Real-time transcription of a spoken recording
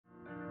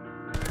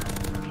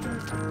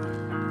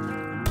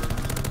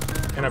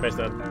In our base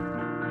dead.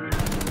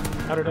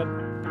 Outer dead.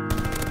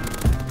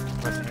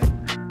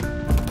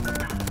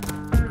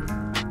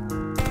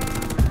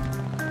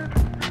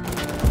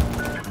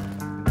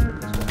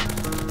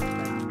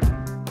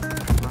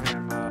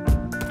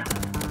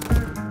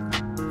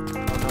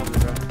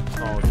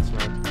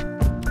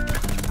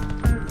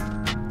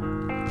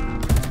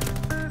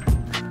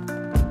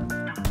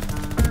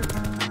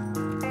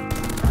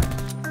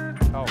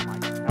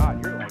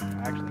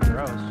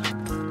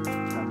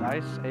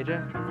 Nice.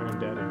 AJ? I'm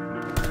daddy.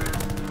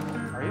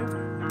 Are you?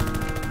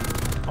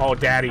 Oh,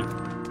 daddy.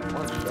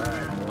 What's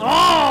that?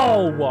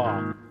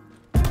 Oh!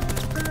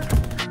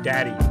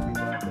 Daddy.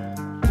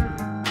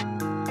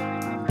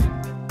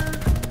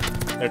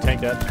 They're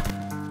tank dead.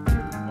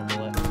 One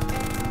bullet.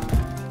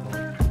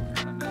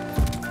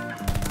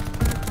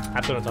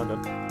 Absolute on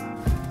dead.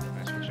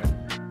 Nice one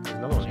shot. There's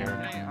another one here.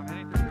 I'm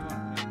heading through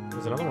one.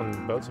 There's another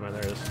one boat somewhere.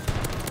 There is.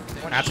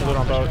 One Absolute shot,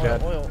 on boat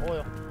dead.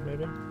 Oil.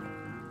 Maybe.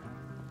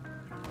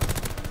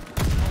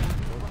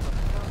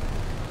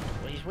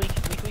 Well, he's weak.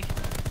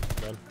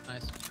 Dead.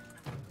 Nice.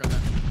 Grab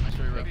that. Nice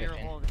for your Maybe rope.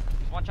 you're holding.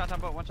 One shot on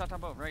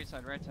boat, right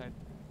side.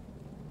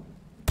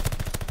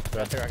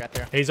 I got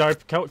there. He's our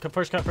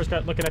first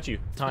cut. Looking at you.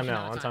 Time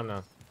now. On time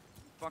now.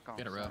 Fuck off.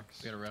 Get a row.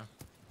 Get a row.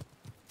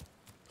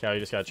 Cal, you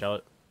just gotta chill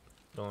it.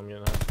 Don't let him get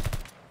in that.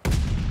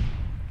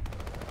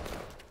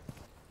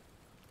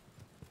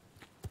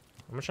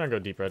 I'm gonna try and go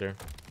deep right here.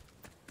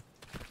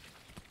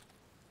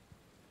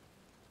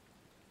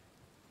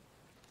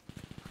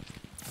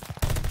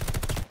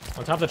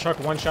 On top of the truck,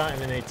 one shot,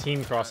 and then a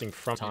team crossing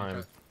from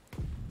time.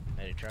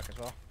 Maybe truck as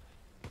well.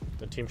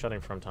 The team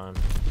shutting from time.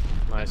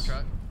 Nice.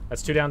 Truck.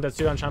 That's two down.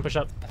 Try and push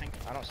up.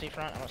 I don't see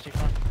front.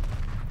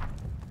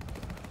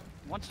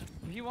 Once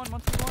P1,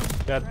 once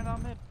P1. Dead. Ran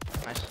out mid.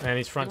 Nice. And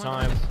he's front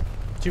time.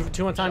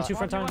 Two on time, two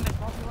front time.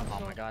 Oh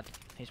my god.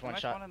 He's one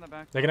shot. One in the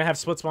back. They're gonna have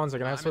split spawns.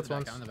 I'm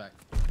in the back.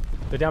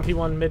 They're down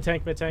P1, mid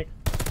tank.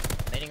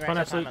 Nading Front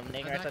right side absolute. time. I'm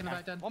nading right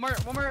side time. One more.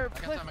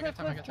 Cliff.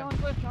 Challenge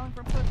Cliff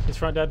from Cliff. He's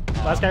front dead.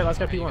 Last guy You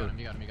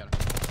P1. got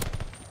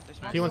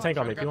him. P1 tank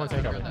on me. I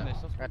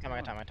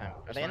got time.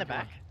 Are they in the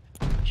back?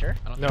 Sure?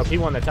 No,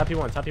 P1. That's top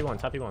P1. Top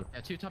P1.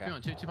 Yeah, two top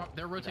P1. Two.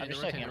 They're rotating. I'm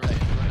just They're rotating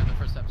checking. on the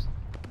first steps.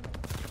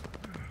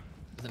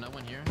 There's another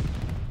one here.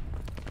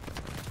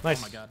 Nice.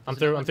 Oh my god. I'm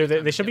through.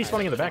 They should be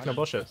spawning in the back. No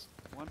bullshit.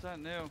 One's that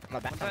new. On the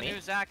back One's on that me.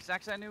 new. Zach's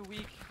that new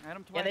weak. I had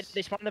him Yeah, twice.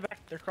 they spawn in the back.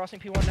 They're crossing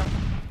P1 now.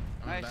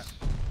 Nice.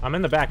 I'm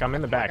in the back. I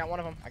got one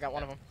of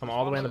them. I'm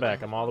all the way in the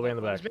back.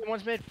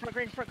 One's mid. Front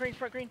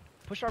green.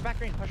 Push our back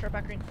green. One's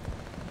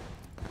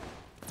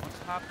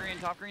top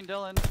green,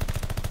 Dylan.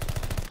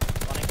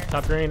 Spawning here.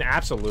 Top green,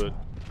 absolute.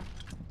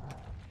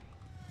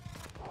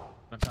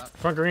 On top.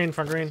 Front green.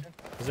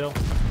 Zil.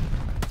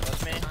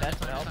 Close me. Dead.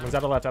 Help. One's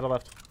out of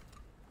left.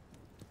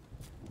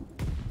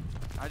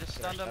 I just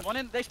stunned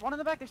him. They spawn in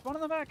the back.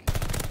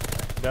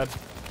 Dead.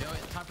 Yo,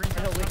 top green.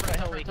 Hill weak, Top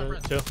hill red. weak. Top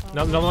red. Two.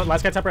 No.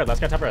 Last guy top red.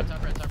 Top red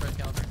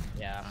caliber.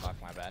 Yeah, fuck,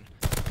 my bad.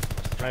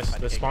 Nice.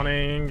 They're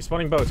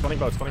spawning boat. Spawn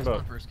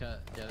first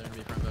cut. Yeah, they're gonna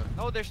be front boat.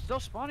 Oh, they're still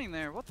spawning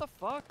there. What the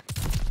fuck?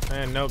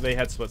 And no, they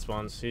had split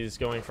spawns. He's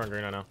going front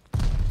green right now.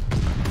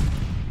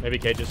 Maybe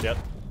cages yet.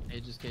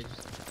 Cages.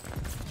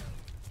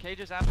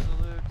 Cages absolute.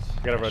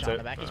 Gotta Shot in rotate.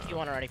 the back. He's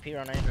P1 already. We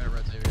gotta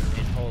rotate.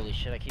 Holy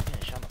shit, I keep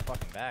getting shot in the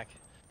fucking back.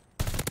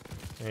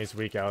 And he's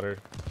weak outer.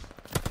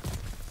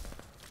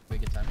 We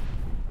get time.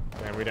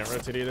 Man, we didn't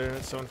rotate either.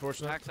 It's so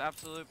unfortunate. Max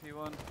absolute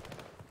P1.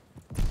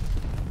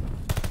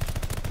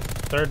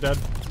 Third dead.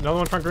 Another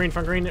one front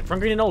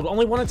green and old.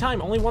 Only one at a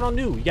time. Only one on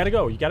new. You gotta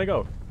go.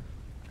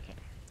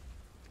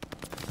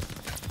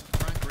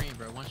 Front green,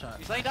 bro. One shot.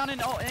 He's laying down in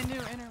new.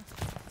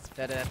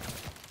 Dead.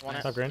 One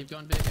Nice. Top green. Keep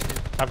going big. Dude.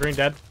 Top green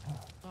dead.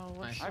 Oh,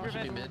 Nice. I One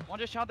should be mid. One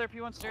just shot there,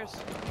 P1 stairs.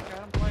 Got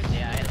him twice.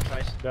 Yeah, I hit him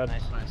twice. Dead.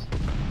 Nice. Nice.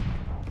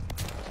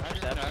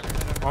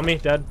 On me,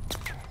 dead.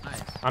 Nice.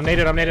 I'm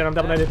naded. I'm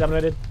double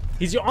naded.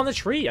 He's on the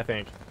tree, I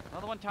think.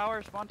 Another one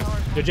tower, spawn tower.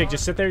 Yo, Jake,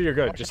 just sit there. You're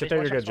good. Just sit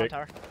there. You're good, Jake.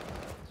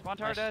 Spawn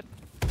tower Nice. dead.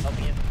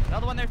 Helping you.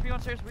 Another one there,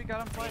 P1 stairs. We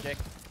got him Hey, twice. Jake.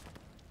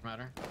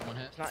 Rider. One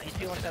hit. It's not. He's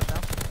P1 steps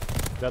now.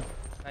 Dead.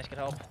 Nice, good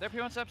help. Their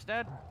P1 steps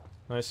dead.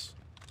 Nice.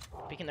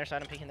 Peeking their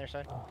side. I'm peeking their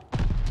side.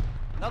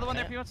 Another one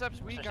there, Yeah. P1 steps.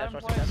 We Watch got him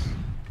their twice. steps.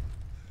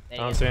 I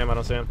don't see him.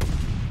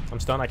 I'm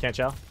stunned. I can't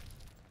chow.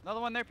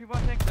 Another one there,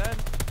 P1 tank dead.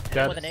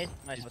 Dead. With a nade.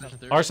 Nice. He's With pushing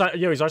through. Our side.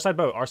 Yo, he's our side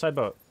boat.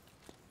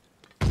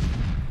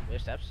 We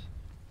have steps.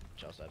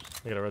 Chill steps.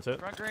 We gotta rotate.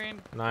 Front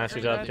green. Nice.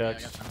 Good Green job, dead. Yeah, I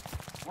Kex. got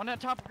time. One at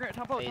top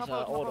boat, He's top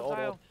boat, old.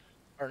 tile.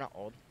 Or not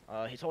old.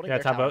 He's holding Yeah,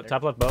 their top tower. boat.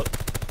 Top left boat.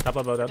 Top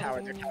left boat dead. Their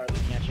tower looking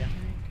at you.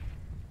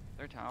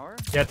 Their tower?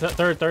 Yeah,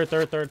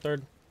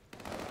 third.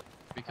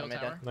 We killed I'm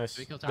tower. Nice.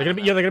 We killed They're tower. gonna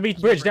be. Yeah, they're gonna be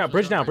bridge now.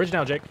 Bridge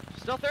now, Jake.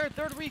 Still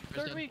third week.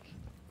 There's dead.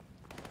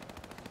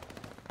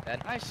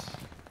 Dead. Nice.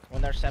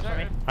 When there's steps on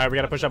me. All right, we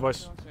gotta push up,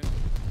 boys.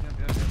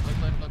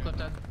 Low clip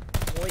dead.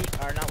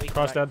 Weak. Or not weak.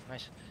 Cross back. dead.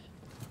 Nice.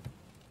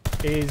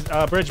 He's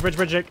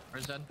bridge, Jake.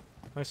 Where's dead?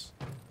 Nice.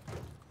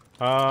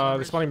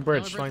 They're spawning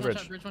bridge, spawning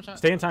bridge. One shot.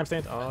 Stay in time, stay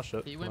in. Oh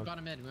shit. He went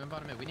bottom mid. We went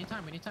bottom mid. We need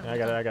time. We need time. Yeah,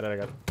 I got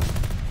it.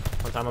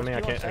 One time on me.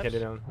 I can't do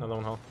that. Another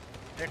one hole.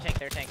 They're tank.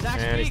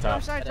 Zach's And he's weak, top.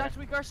 our side, Zach's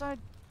weak, our side.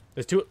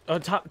 There's two.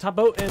 Top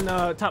boat and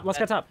top. Let's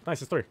get top.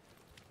 Nice. It's 3.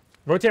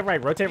 Rotate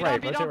right. Rotate right.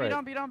 Beat Rotate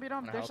on, right. beat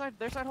on. Their side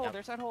hold, Yep.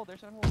 their side hold.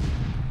 Let's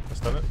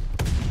stun it.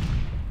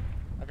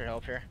 Under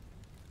help here.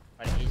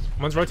 Alright, he's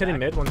One's rotating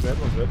mid. One's mid.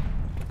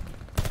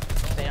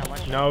 stay on one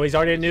shot. No, he's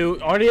already at new.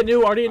 Already at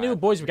new.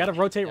 Boys, we gotta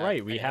rotate Yeah,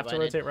 right. We yeah, have to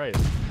blinded. rotate right.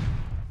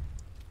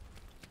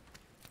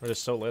 We're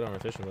just so late on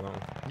rotation with that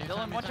one.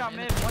 Dylan, watch out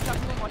mid, watch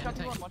out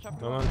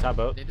P1. No one top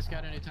boat. They just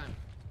got a new time.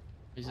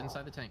 He's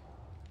inside the tank.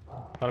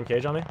 Bottom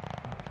cage on me.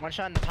 One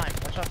shot in the time.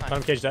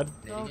 Bottom cage dead.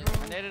 I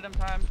naded him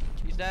time.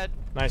 He's dead.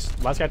 Nice.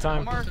 Last guy One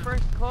time. more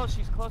first. Close.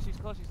 He's close. He's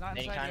not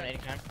Nading inside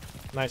yet. time.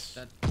 Nice.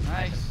 Dead.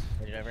 Nice.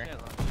 Naded over. Shit,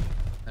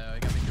 He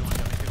got me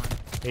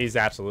P1. He's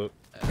absolute.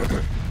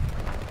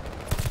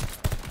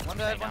 One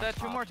dead.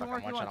 Two more Fucking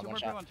one shot.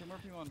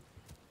 P1.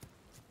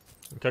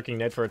 I'm cooking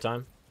Ned for a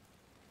time.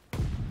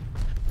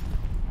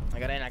 I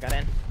got in.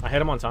 I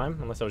hit him on time,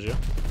 unless that was you.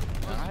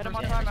 I hit him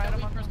on time.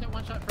 First hit,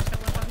 one shot.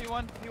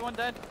 P1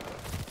 dead.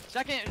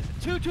 Second.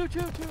 Two.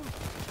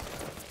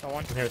 Got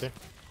one. I'm here with you.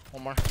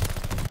 One more.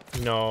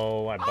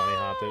 No, I bunny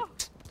hopped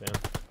it. Damn.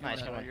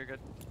 Nice, come on. You're good.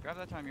 Grab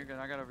that time. You're good.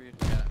 I got over you.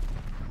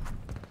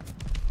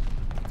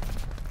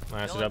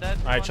 Nice. Dylan Good job. dead,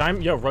 Alright, one.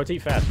 chime. Yo,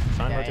 rotate fast.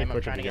 Chime, Yeah, rotate I'm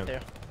quick trying if to you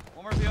get can. there.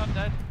 One more P1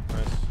 dead.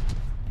 Nice.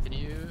 Can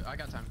you? I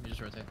got time. You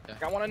just rotate. Yeah.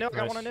 Got one on new.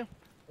 Nice. One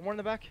more in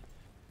the back.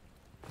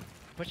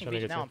 Pushing Trying to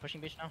beach get now. to- I'm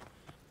pushing beach now.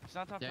 It's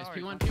not top Yeah, it's tower.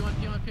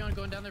 P1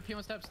 going down there.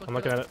 P1 steps. I'm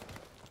looking at it.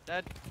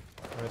 Dead.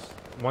 Nice.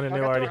 One in I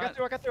new got already.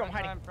 through. I'm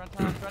hiding. Front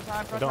time.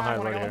 Don't hide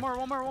One right here. more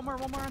on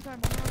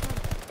time.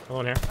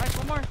 One here. Nice,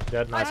 one more.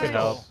 Dead. Nice. Good Nice.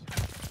 help.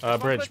 One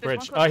Bridge. clip,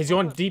 Bridge. there's one clip, He's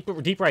one going clip.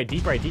 deep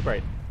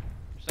right.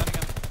 Stunning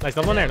him. Nice.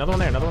 Another one there.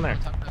 Another one there.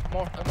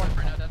 More. Right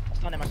now, dead. I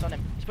stunned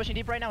him. He's pushing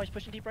deep right now.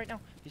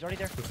 He's already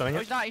there. I'm stunning No,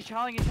 it. he's not. He's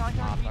challenging. fuck.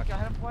 I hit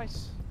him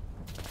twice.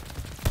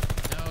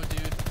 No,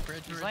 dude.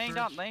 Bridge. He's laying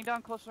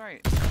down close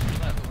right.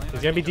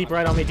 He's gonna be deep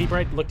right on me. Deep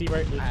right. Look deep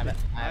right. I have it.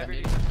 I'm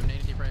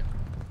nading deep right.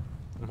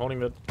 I'm holding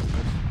mid.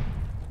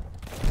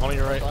 I'm holding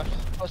your right.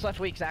 Close left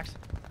weak, Zax.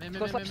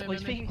 Close left.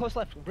 He's peeking close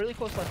left. Really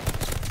close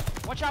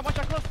left. One shot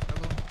close.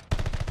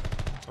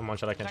 I'm one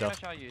shot. I He's can't not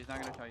tell. gonna show you. He's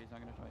not gonna show you.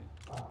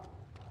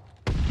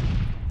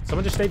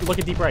 Someone just stay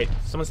looking deep right.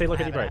 Someone stay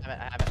looking deep right. I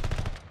have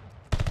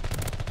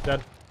it.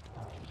 Dead.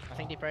 I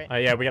think deep right.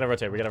 Yeah, we gotta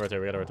rotate. Yeah, they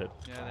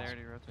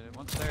already rotated.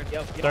 One's third.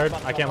 Yo, Third.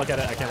 I can't look at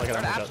it. I can't look at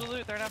it. Third I'm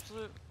one shot.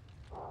 absolute.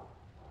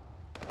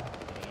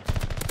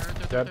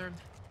 Dead. Third.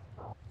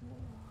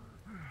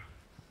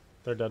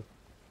 They're dead.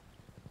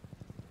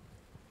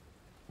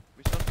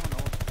 We still have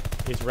one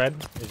old. He's red.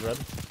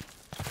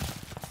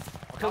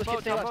 Kill this kid,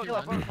 stay Top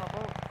left.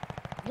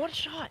 boat. One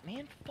shot,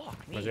 man.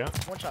 Fuck me. Where's he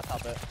at? One shot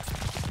top it.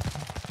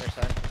 Their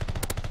side.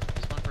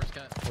 He's one first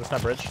cut. Let's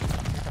stop bridge.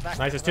 Come back.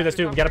 Nice. There's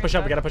two. We gotta push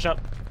up.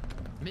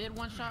 Mid,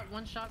 one shot.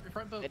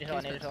 Front boat.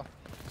 Naded hill.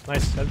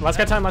 Nice. Last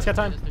guy time. There's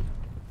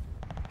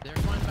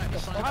one back.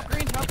 There's one Top back.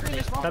 green.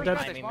 They spawn Top dead.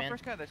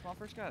 first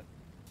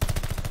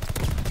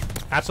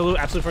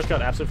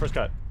cut. Absolute first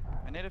cut.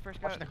 I naded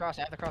first Watching cut. the cross.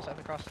 I have the cross.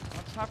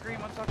 One's top green.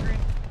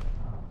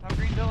 Top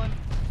green, Dylan.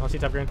 I don't see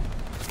top green.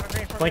 Top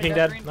green, front Flanking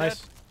green, dead.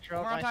 Nice.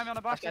 Trail, One more nice. time on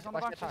the box. Last He's on the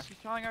guy, box. He's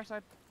challenging our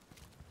side.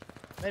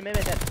 Mid,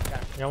 dead.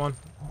 Got it. Got one.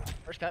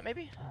 First cut,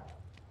 maybe?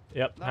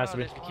 Yep. No, Has to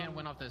be. there's We one. can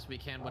win off this.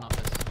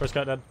 First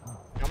cut dead.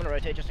 I'm gonna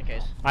rotate just in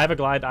case. I have a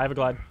glide.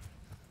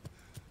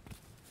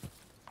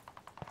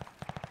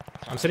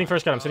 I'm sitting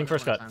first cut.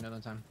 Another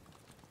time.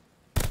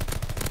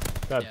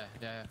 Good.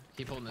 Yeah.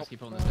 Keep holding this,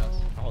 guys.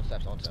 I'll hold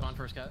steps. Spawn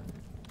first cut.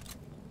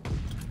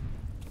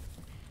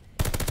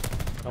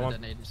 That one.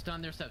 Detonate.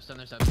 Stun their steps.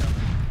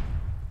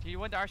 He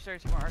went to our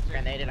stairs. He went to our I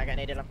stairs. got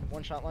naded. I'm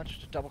one shot lunch.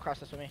 Just double cross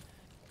this with me.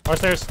 Our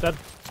stairs dead.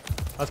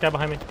 Last guy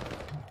behind me.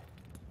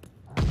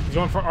 He's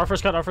going for our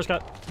first cut.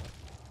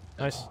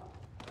 Nice.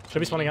 Should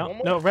be spawning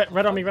out. No,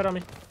 red on me. Y'all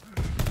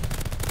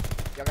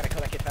gotta kill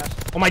that kid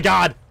fast. Oh my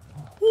god.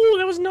 Ooh,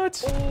 that was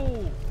nuts.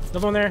 Ooh.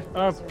 Another one there.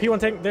 P1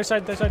 tank. Their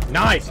side.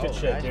 Nice. Good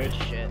shit, Nice, dude. good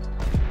shit.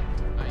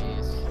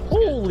 Nice.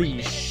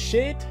 Holy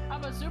shit.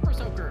 I'm a super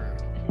soaker.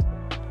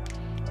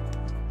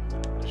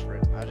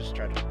 I just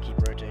try to keep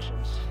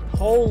rotations.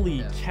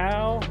 Holy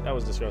cow. That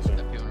was disgusting.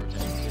 That P1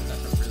 rotation.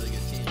 That's a really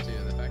good team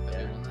too. The fact that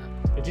they won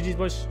that. Hey, GG's,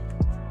 boys.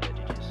 Yeah,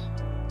 GG's.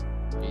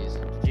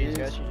 Jeez. GG's,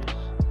 guys. GG's.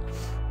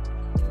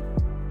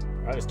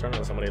 I just turned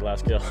on somebody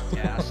last kill.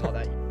 Yeah, I saw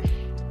that.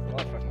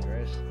 What fucking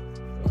grace.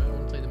 I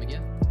want to play them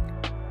again.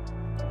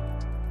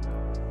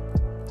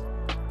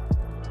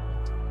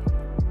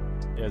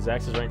 Yeah,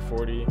 Zax is ranked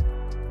 40. Yeah,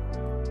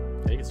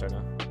 you can start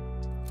now.